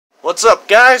What's up,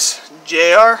 guys?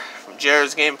 JR from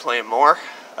JR's Gameplay and More.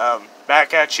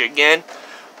 Back at you again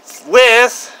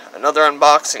with another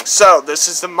unboxing. So, this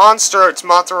is the Monsterarts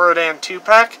Mothra Rodan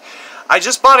 2-pack. I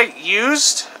just bought it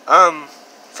used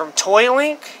from Toy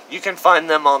Link. You can find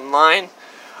them online.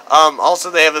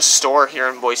 Also, they have a store here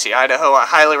in Boise, Idaho. I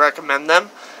highly recommend them.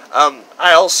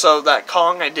 That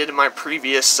Kong I did in my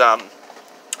previous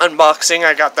unboxing,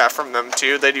 I got that from them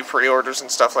too. They do pre-orders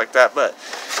and stuff like that, but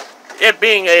it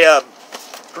being a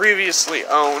previously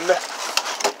owned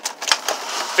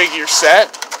figure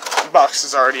set, the box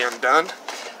is already undone.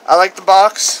 I like the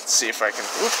box. Let's see if I can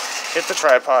hit the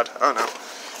tripod. Oh no.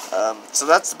 So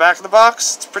that's the back of the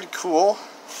box. It's pretty cool.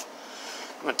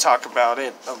 I'm going to talk about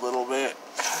it a little bit.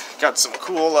 Got some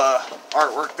cool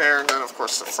artwork there, and then of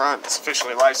course the front. It's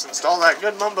officially licensed. All that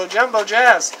good mumbo jumbo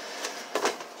jazz.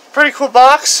 Pretty cool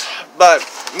box, but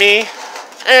me,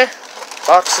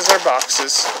 boxes are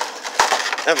boxes.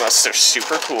 Unless they're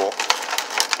super cool.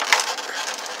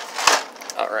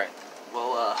 Alright,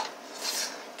 we'll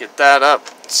get that up.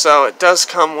 So it does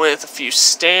come with a few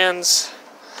stands.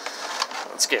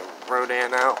 Let's get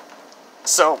Rodan out.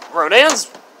 So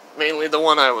Rodan's mainly the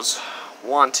one I was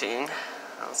wanting.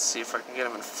 Let's see if I can get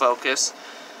him in focus.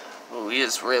 Ooh, he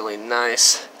is really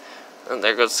nice. And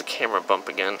there goes the camera bump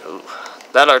again. Ooh,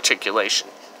 that articulation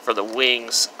for the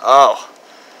wings. Oh,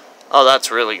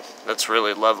 that's really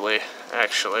lovely.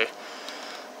 Actually,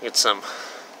 get some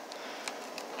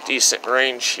decent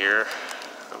range here.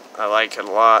 I like it a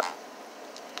lot.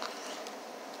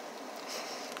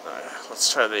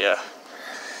 Let's try the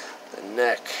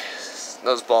neck.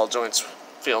 Those ball joints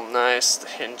feel nice. The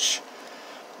hinge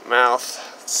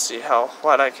mouth. Let's see how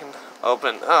wide I can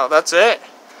open. Oh, that's it.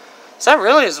 Is that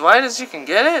really as wide as you can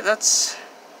get it? That's...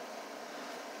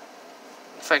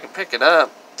 If I can pick it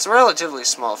up. It's a relatively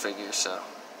small figure, so...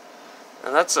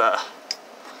 And that's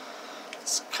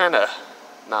it's kind of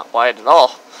not wide at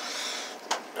all.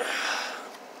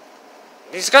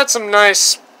 He's got some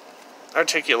nice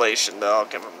articulation, though. I'll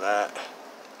give him that.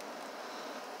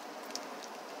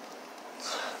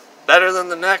 Better than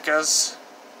the NECAs.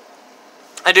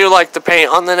 I do like the paint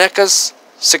on the NECAs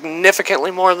significantly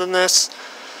more than this,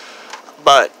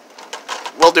 but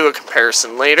we'll do a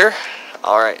comparison later.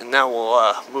 Alright, and now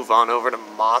we'll move on over to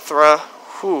Mothra.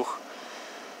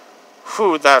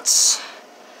 Whew, that's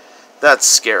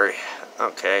scary.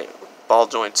 Okay, ball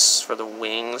joints for the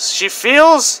wings. She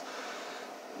feels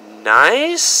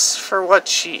nice for what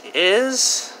she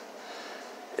is.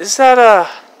 Is that a...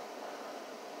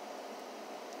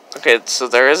 Okay, so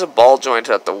there is a ball joint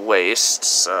at the waist,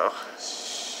 so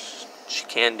she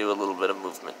can do a little bit of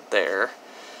movement there.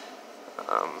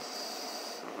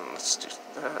 Let's do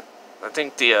that. I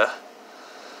think I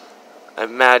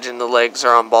imagine the legs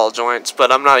are on ball joints,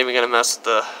 but I'm not even going to mess with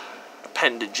the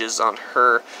appendages on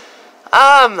her.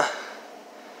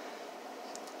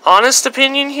 Honest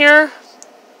opinion here,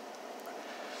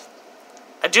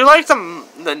 I do like the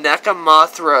NECA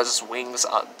Mothra's wings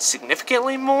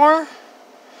significantly more.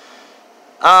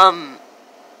 I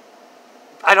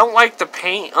don't like the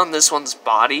paint on this one's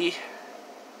body.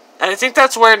 And I think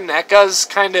that's where NECA's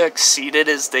kind of exceeded,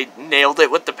 is they nailed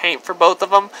it with the paint for both of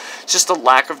them. Just a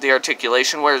lack of the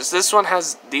articulation, whereas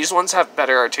these ones have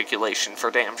better articulation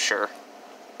for damn sure.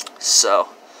 So,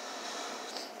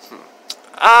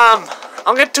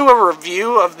 I'll get to a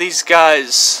review of these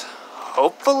guys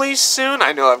hopefully soon.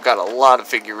 I know I've got a lot of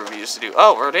figure reviews to do.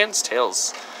 Oh, Rodan's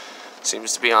tails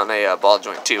seems to be on a ball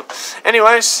joint too.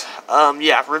 Anyways,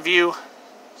 yeah, review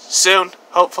soon,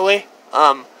 hopefully.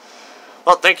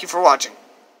 Well, thank you for watching.